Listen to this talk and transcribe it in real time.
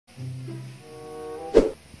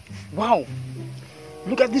Wow,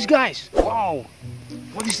 look at these guys. Wow,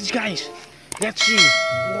 what is this, guys? Let's see.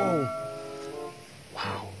 Whoa,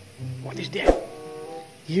 wow, what is that?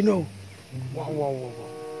 You know, wow, wow, wow,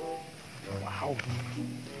 wow.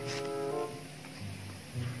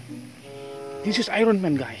 This is Iron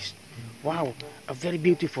Man, guys. Wow, a very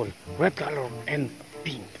beautiful red color and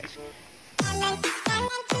pink.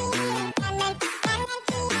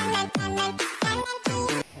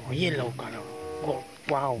 Oh, yellow color, gold.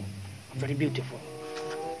 Wow, very beautiful.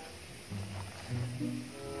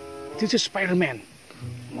 This is Spider-Man.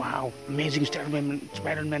 Wow, amazing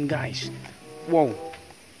Spider-Man, guys. Whoa.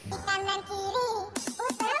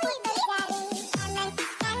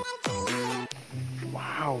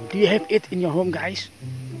 Wow, do you have it in your home, guys?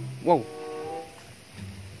 Whoa.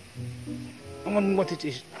 I wonder what it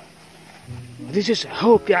is. This is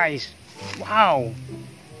Hulk, guys. Wow.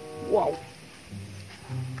 Wow.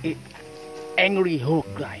 Angry Hulk,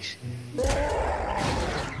 guys.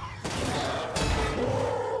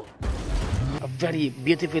 A very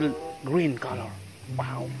beautiful green color.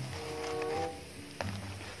 Wow.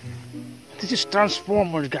 This is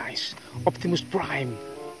Transformers, guys. Optimus Prime.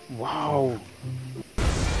 Wow.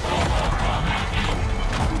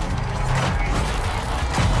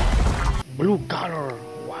 Blue color.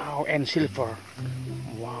 Wow. And silver.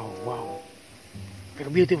 Wow. Wow.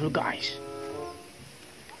 Very beautiful, guys.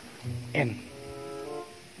 And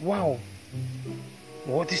wow,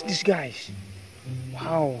 what is this, guys?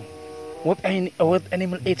 Wow, what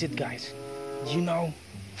animal ate it, guys? Do you know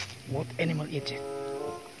what animal ate it?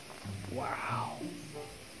 Wow,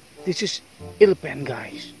 this is elephant,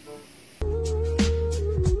 guys.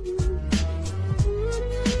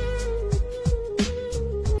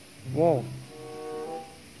 Whoa,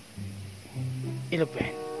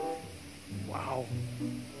 elephant. Wow.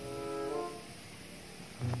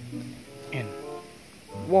 And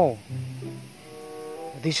whoa,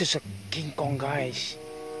 this is a King Kong, guys.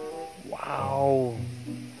 Wow,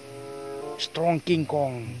 strong King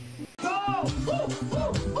Kong.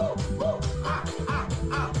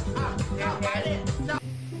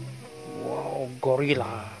 Wow,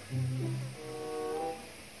 gorilla.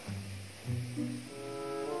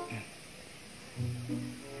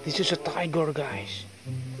 This is a tiger, guys.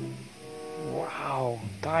 Wow,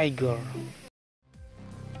 tiger.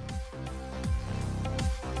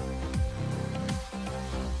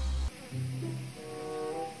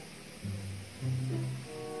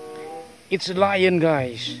 It's a lion,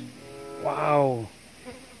 guys. Wow.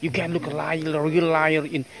 You can look a real lion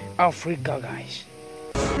in Africa, guys.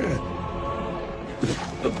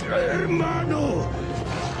 Hermano,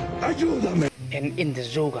 ayúdame. And in the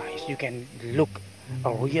zoo, guys, you can look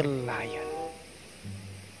a real lion.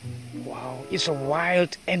 Wow. It's a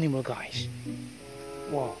wild animal, guys.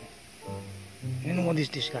 Wow. You know what is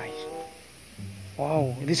this, guys?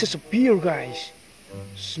 Wow. This is a bear, guys.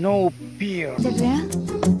 Snow bear.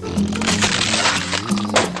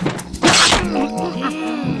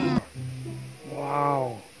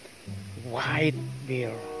 Wow, white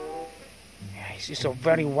bear. Yes, it's a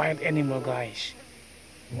very wild animal, guys.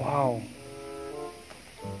 Wow.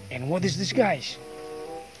 And what is this, guys?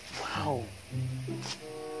 Wow.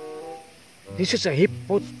 This is a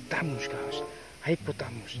hippopotamus, guys.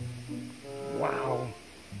 Hippopotamus. Wow.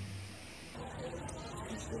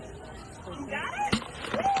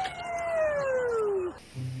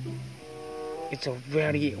 It's a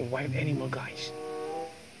very wild animal, guys.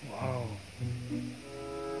 Wow.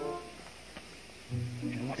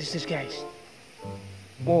 And what is this, guys?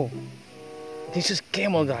 Whoa. This is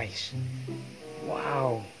camel, guys.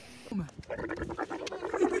 Wow.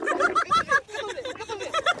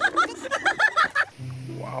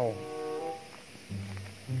 Wow.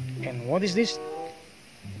 And what is this?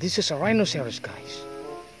 This is a rhinoceros, guys.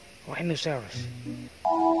 Rhinoceros.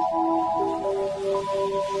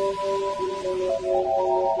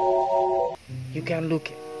 You can look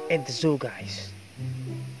at the zoo, guys.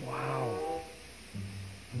 Wow.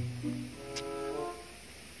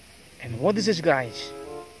 And what is this, guys?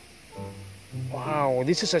 Wow,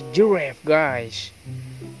 this is a giraffe, guys.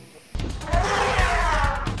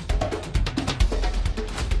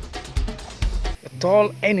 A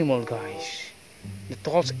tall animal, guys. The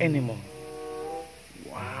tallest animal.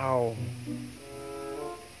 Wow.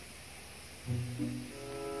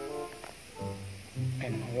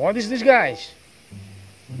 And what is this, guys?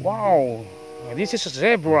 Wow, this is a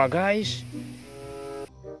zebra, guys.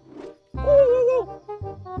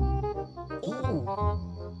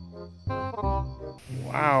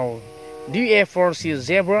 Wow, do you ever see a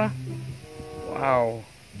zebra? Wow,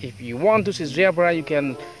 if you want to see zebra, you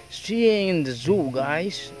can see in the zoo,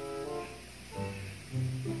 guys.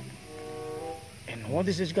 What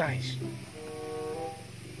is this, guys?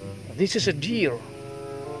 This is a deer.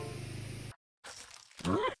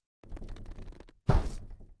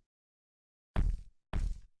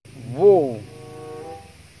 Whoa,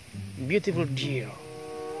 beautiful deer.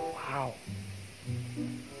 Wow.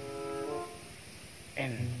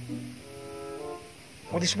 And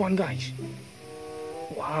what is one, guys?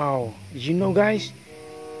 Wow, you know, guys,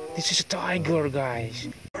 this is a tiger, guys.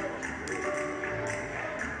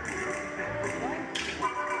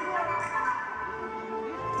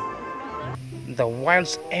 The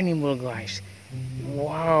wild animal, guys.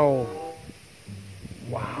 Wow,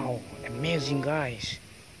 wow, amazing, guys.